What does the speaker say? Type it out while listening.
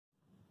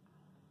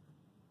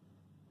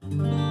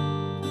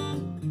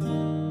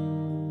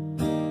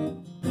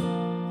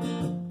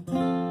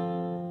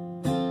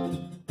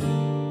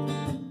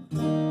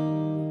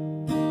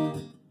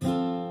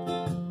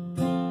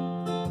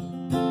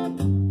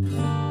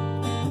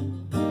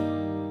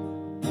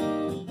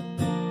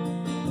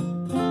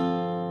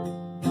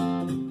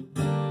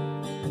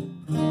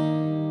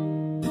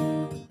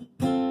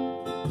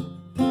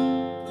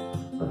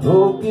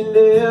hope you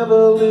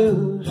never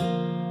lose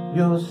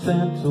your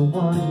sense of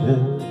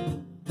wonder.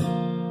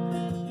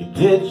 You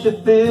get your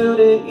fill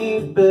to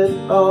eat, but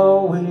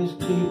always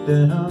keep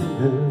that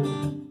hunger.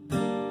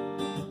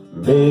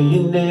 May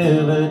you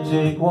never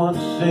take one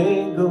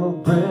single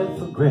breath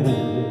for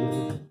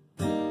granted.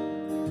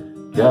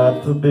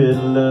 God forbid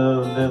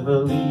love never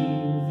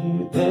leave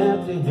you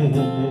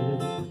empty-handed.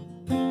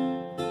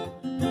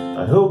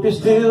 I hope you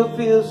still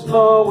feel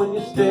small when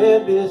you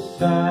stand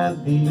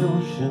beside the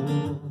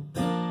ocean.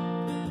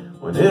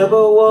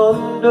 Whenever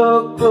one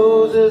door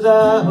closes,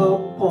 I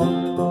hope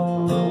one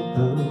more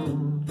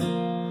opens.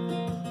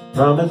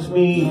 Promise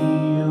me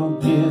you'll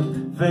give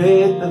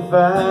faith a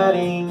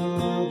fighting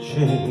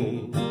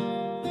chance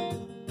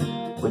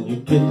when you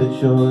get the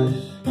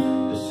choice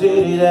to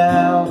sit it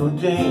out or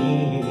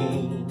dance.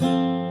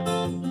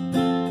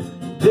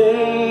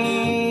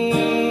 Dance,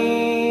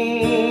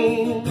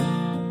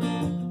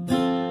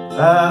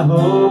 I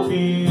hope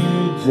you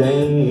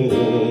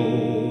dance.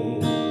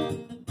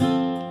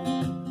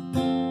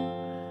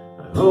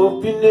 I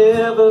hope you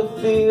never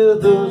feel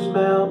those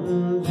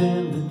mountains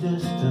in the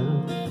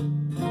distance.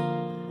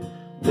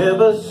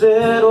 Never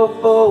settle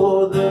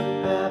for the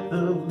path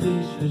of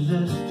least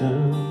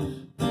resistance.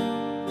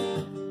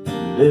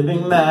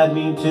 Living might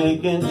mean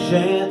taking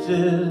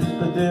chances,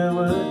 but they're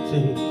worth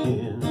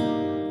taking.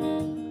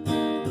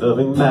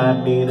 Loving might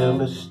mean a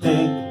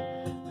mistake,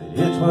 but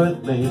it's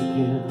worth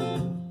making.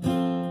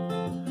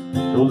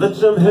 Don't let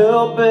some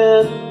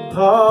helping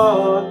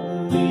heart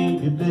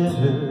leave you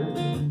bitter.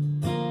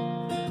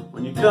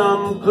 When you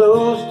come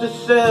close to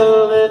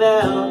selling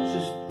out,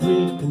 just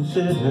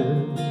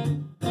reconsider.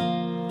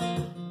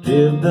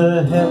 Give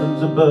the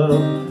heavens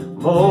above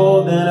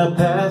more than a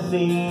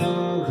passing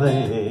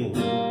claim.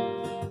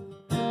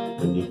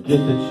 When you get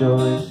the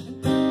choice,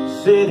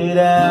 sit it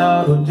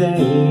out or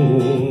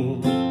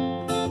dance.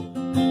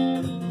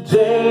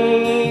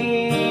 Dance,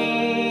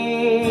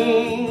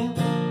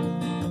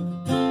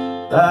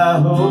 I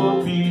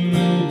hope you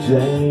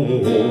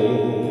dance.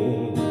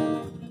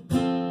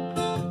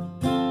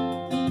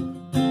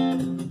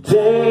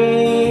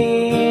 Dance,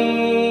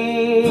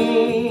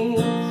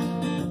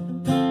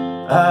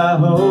 I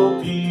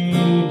hope you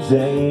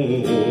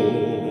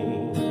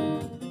dance.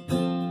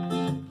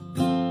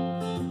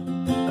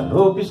 I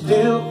hope you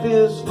still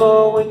feel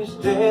small when you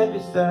stand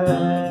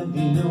beside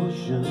the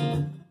ocean.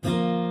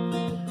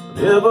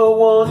 Whenever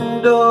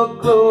one door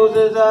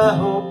closes, I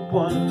hope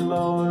one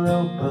more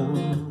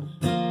opens.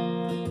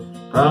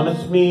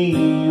 Promise me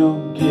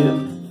you'll give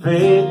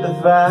faith a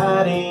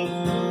fighting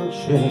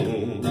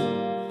chance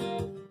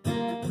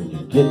when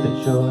you get the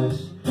choice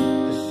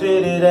to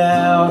sit it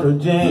out or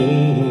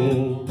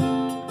dance.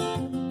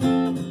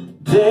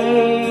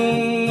 Dance,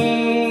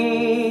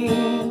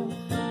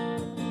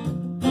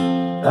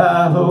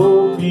 I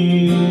hope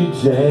you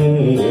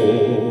dance.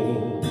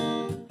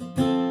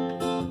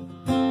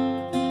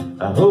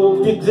 I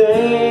hope you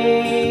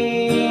dance.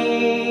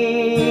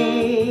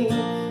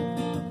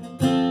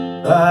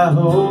 I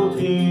hope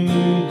you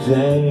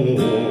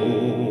dance.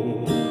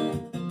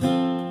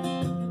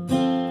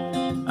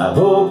 I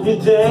hope you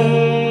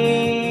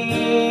dance.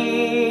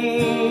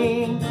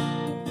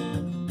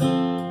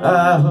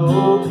 I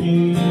hope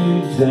you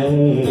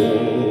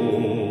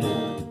dance.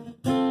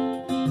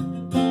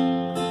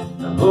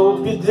 I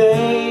hope you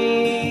dance.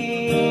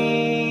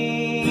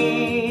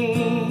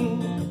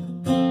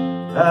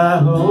 I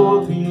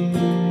hope you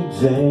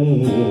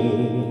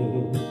dance.